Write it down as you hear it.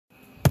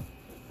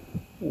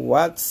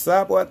What's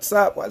up? What's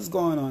up? What's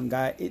going on,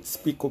 guys? It's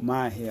Pico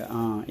Mai here.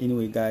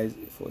 Anyway, guys,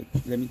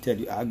 let me tell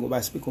you, I go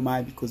by Pico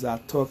Mai because I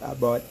talk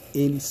about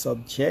any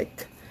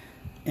subject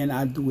and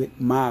I do it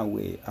my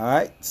way. All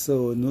right,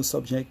 so no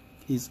subject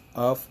is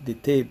off the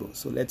table.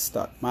 So let's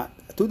start.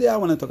 Today I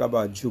want to talk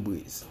about Drew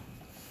Brees.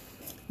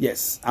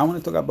 Yes, I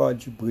want to talk about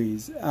Drew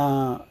Brees.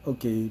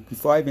 Okay,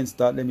 before I even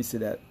start, let me say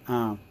that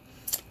I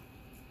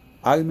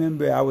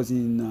remember I was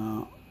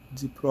in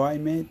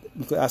deployment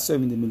because I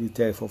served in the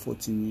military for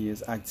 14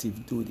 years,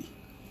 active duty.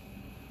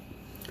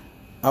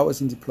 I was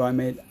in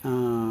deployment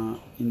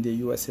in the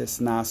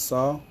USS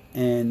Nassau,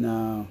 and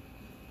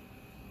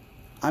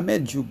I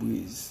met Drew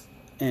Brees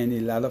and a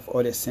lot of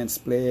other Saints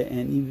players,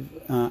 and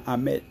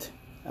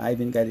I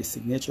even got a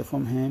signature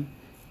from him.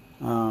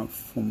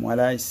 From what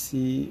I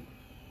see,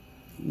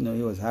 he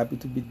was happy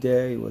to be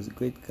there. He was a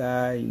great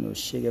guy,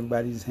 shake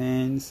everybody's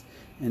hands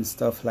and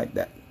stuff like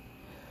that.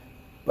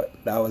 But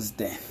that was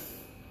then.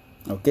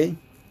 Okay,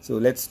 so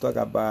let's talk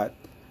about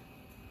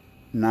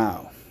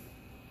now.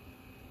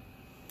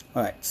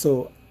 All right,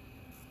 so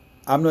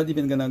I'm not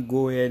even gonna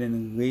go ahead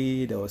and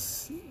read or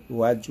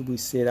what Drew Brees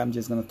said. I'm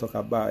just gonna talk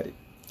about it.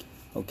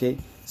 Okay,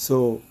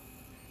 so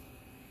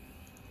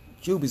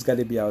Drew Brees got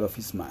to be out of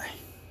his mind.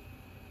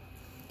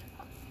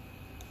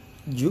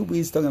 Drew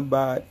Brees talking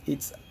about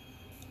it's,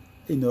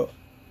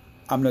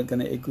 I'm not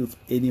gonna agree with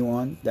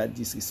anyone that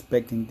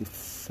disrespecting the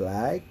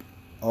flag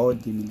or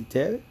the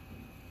military.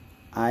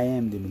 I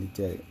am the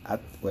military.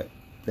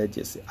 Let's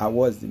just say I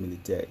was the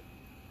military.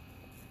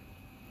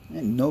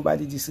 And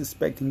nobody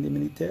disrespecting the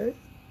military.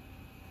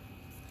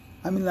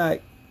 I mean,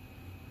 like,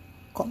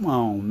 come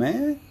on,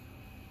 man.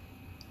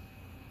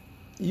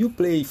 You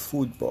play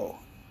football,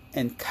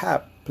 and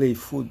Cap play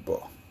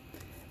football,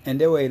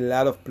 and there were a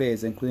lot of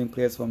players, including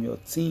players from your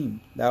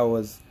team,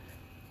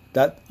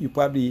 that you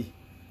probably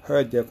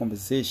heard their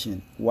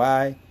conversation.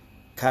 Why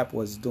Cap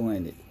was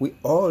doing it? We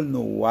all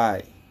know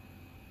why.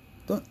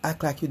 Don't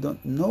act like you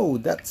don't know.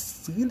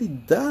 That's really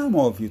dumb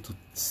of you to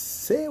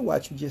say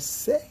what you just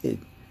said.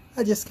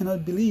 I just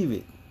cannot believe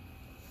it.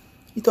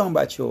 You're talking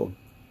about your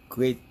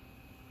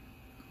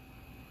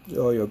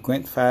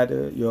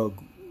grandfather, your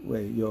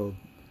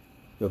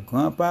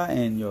grandpa,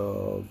 and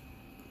your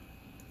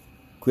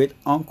great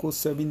uncle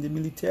serving the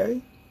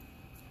military.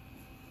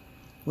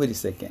 Wait a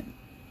second.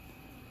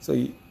 So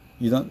you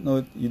don't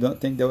know? You don't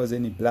think there was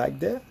any black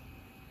there?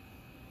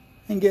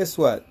 And guess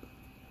what?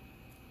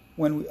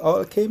 When we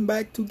all came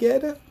back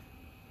together,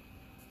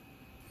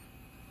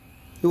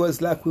 it was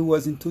like we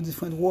was in two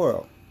different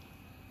worlds.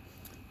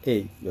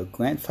 Hey, your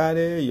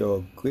grandfather,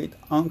 your great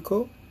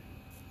uncle,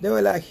 they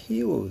were like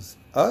heroes.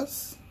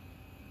 Us,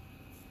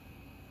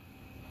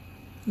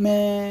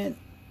 man,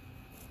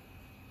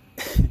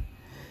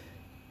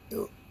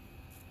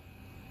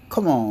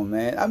 come on,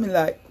 man. I mean,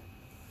 like,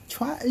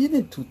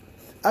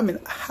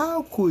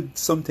 how could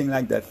something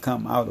like that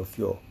come out of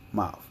your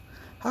mouth?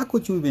 How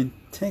could you even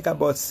think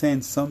about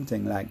saying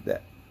something like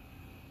that?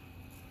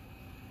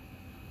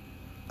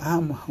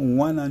 I'm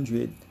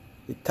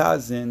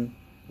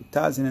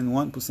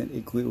 1,001%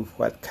 agree with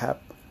what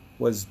Cap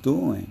was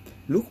doing.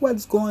 Look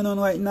what's going on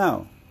right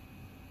now.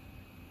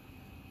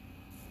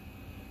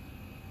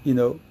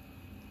 Your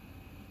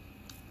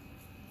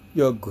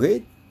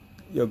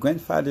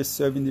grandfather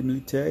serving the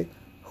military.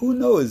 Who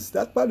knows?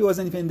 That probably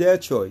wasn't even their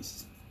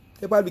choice.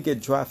 They probably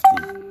get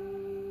drafted.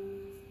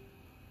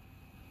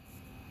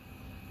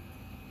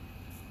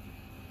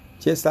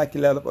 Just like a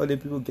lot of other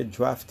people get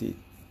drafted.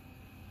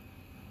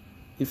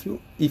 If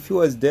it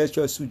was their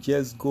choice to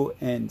just go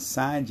and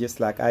sign, just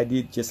like I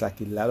did, just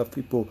like a lot of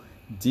people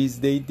these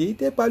days did,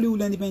 they probably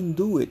wouldn't even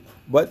do it.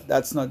 But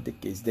that's not the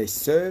case. They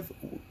serve.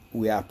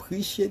 We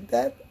appreciate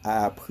that.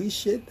 I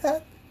appreciate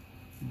that.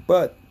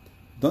 But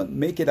don't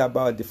make it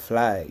about the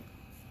flag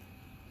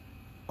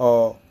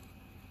or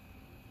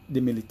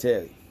the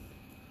military.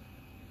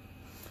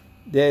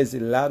 There's a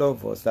lot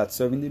of us that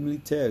serve in the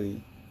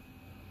military,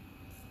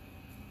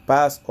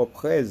 past or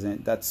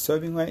present, that's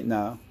serving right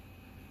now,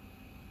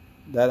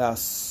 that are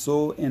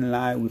so in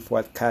line with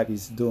what Cap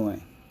is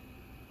doing.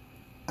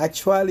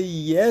 Actually,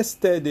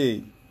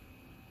 yesterday,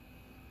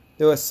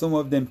 there were some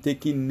of them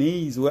taking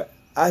knees.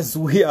 As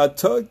we are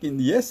talking,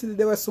 yesterday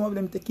there were some of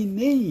them taking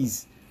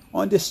knees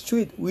on the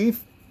street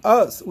with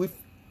us.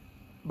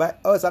 By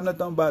us, I'm not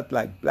talking about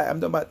like black. I'm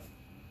talking about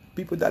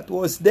people that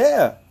was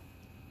there.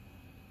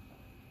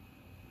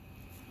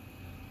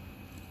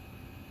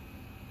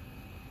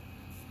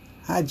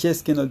 I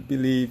just cannot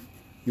believe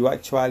you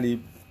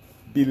actually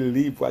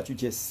believe what you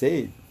just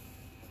said.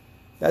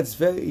 That's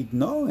very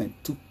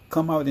ignorant to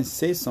come out and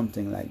say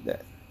something like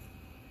that.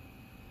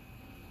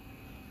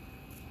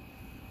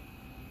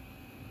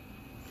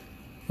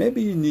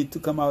 Maybe you need to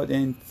come out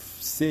and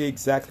say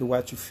exactly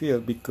what you feel,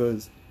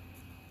 because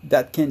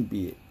that can't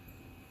be it.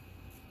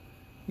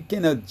 You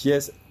cannot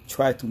just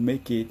try to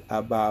make it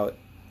about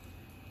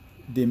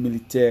the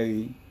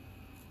military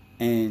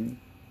and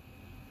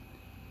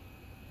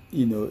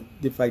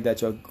the fact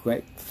that your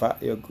grandpa,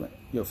 your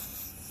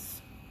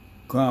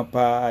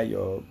grandpa,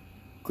 your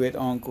great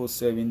uncle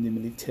serving the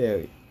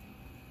military.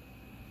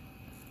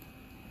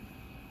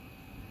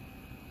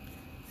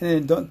 And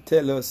then don't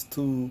tell us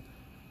to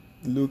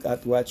look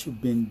at what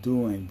you've been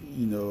doing,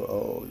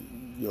 or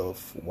your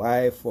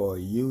wife or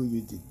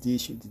you did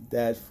this, you did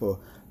that for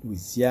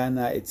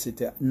Louisiana,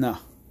 etc. No.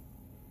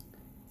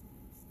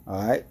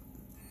 All right.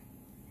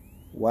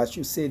 What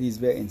you said is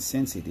very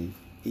insensitive.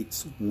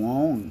 It's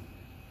wrong.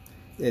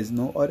 There's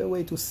no other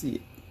way to see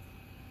it.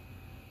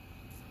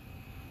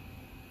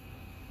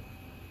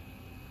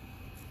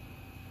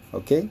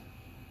 Okay?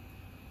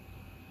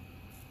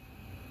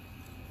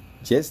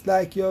 Just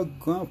like your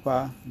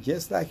grandpa,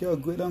 just like your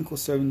great uncle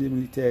serving the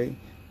military,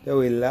 there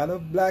were a lot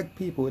of black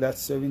people that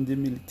serve in the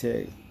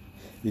military.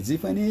 The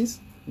difference is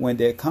when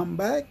they came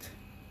back,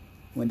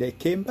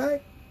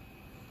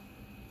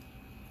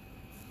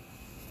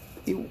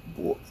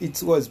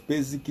 it was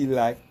basically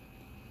like,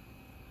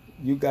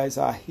 you guys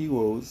are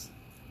heroes,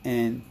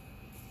 and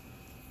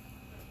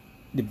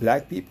the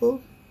black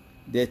people,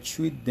 they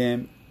treat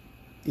them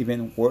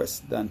even worse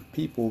than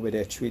people where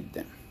they treat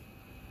them.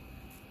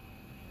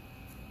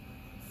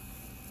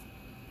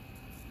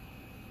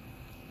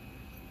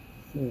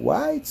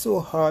 Why it's so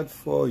hard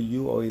for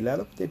you or a lot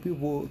of the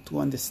people to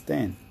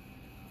understand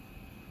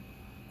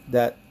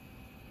that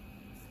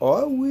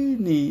all we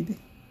need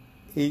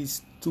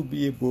is to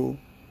be able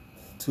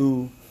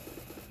to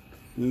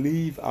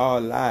live our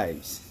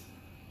lives,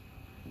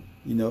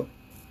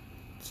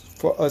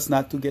 for us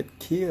not to get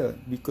killed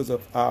because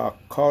of our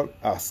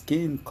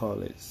skin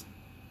colors,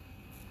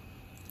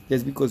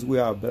 just because we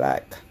are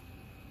black.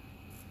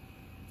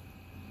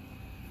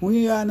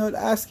 We are not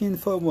asking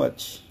for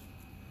much.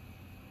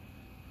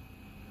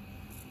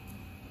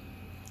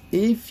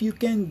 If you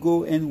can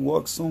go and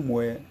work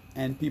somewhere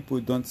and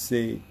people don't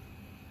say,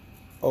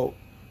 oh,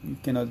 you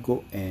cannot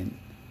go in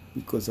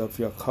because of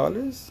your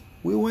colors,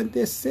 we want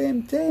the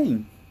same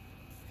thing.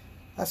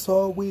 That's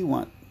all we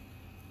want.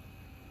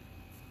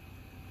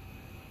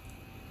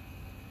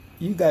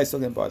 You guys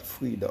talking about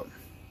freedom.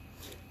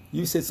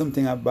 You said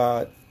something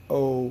about,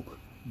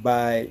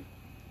 by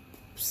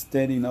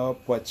standing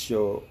up, put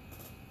your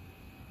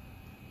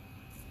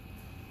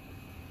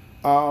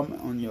arm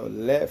on your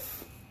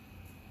left.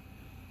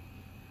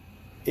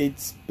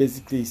 It's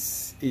basically,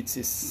 it's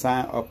a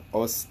sign of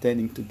us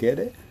standing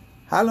together.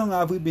 How long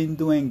have we been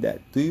doing that?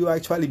 Do you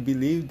actually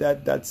believe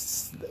that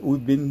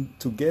we've been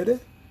together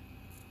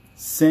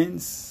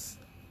since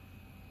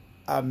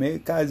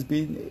America has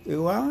been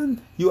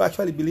around? You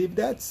actually believe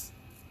that?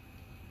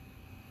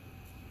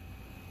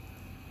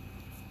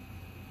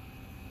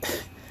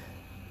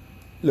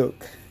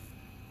 Look,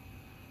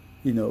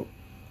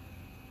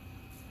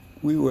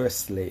 we were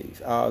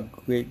slaves. Our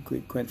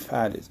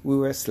great-great-grandfathers, we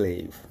were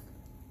slaves.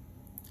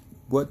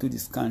 Brought to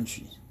this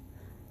country,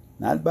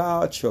 not by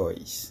our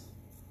choice.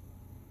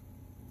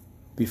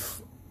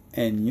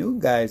 And you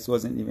guys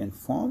wasn't even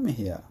from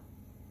here.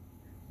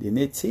 The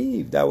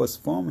native that was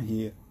from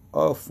here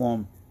or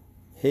from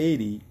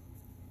Haiti,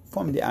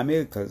 from the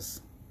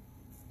Americas,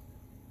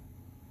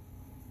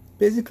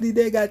 basically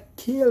they got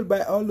killed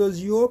by all those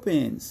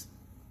Europeans.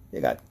 They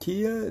got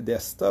killed, their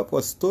stuff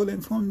was stolen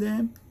from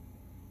them.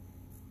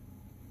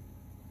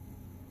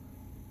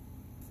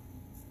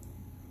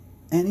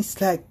 And it's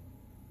like,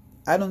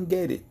 I don't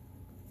get it.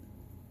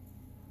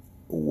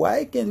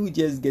 Why can't we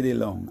just get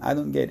along? I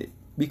don't get it.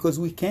 Because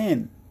we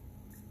can.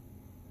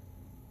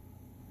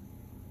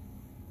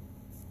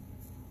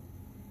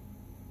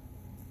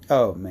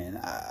 Oh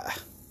man.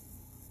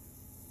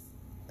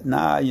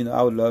 Now,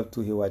 I would love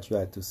to hear what you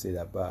had to say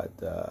about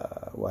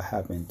what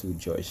happened to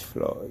George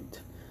Floyd.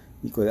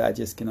 Because I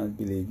just cannot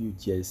believe you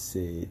just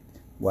said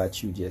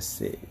what you just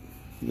said.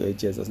 It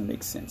just doesn't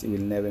make sense. It will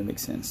never make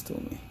sense to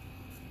me.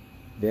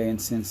 Very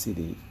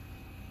insensitive.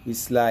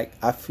 It's like,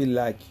 I feel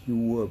like you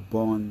were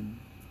born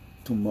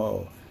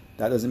tomorrow.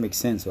 That doesn't make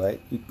sense,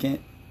 right? You can't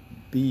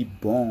be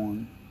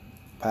born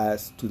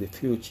past to the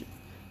future.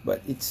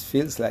 But it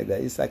feels like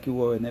that. It's like you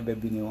were never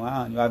been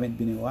around. You haven't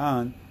been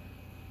around.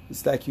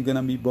 It's like you're going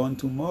to be born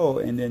tomorrow.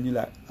 And then you're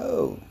like,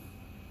 oh,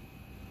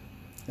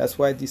 that's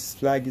what this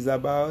flag is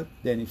about.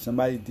 Then if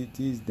somebody did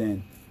this,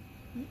 then,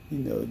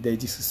 they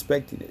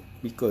disrespected it.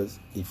 Because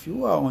if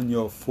you are on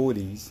your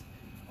 40s,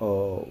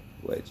 or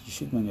you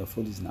should be on your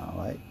 40s now,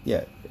 right?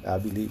 Yeah, I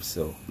believe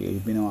so.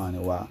 You've been around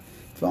a while.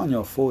 If you're on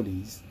your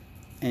 40s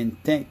and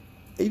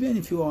even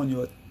if you're on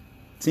your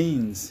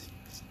teens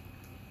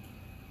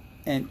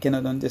and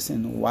cannot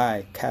understand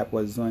why Cap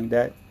was doing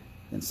that,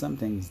 then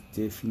something is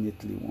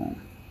definitely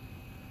wrong.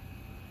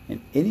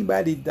 And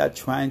anybody that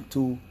trying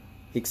to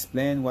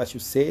explain what you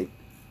said,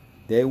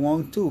 they're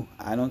wrong too.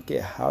 I don't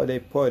care how they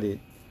put it.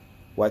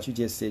 What you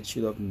just said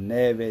should have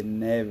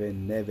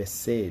never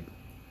said.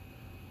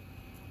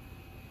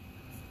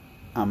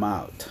 I'm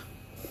out.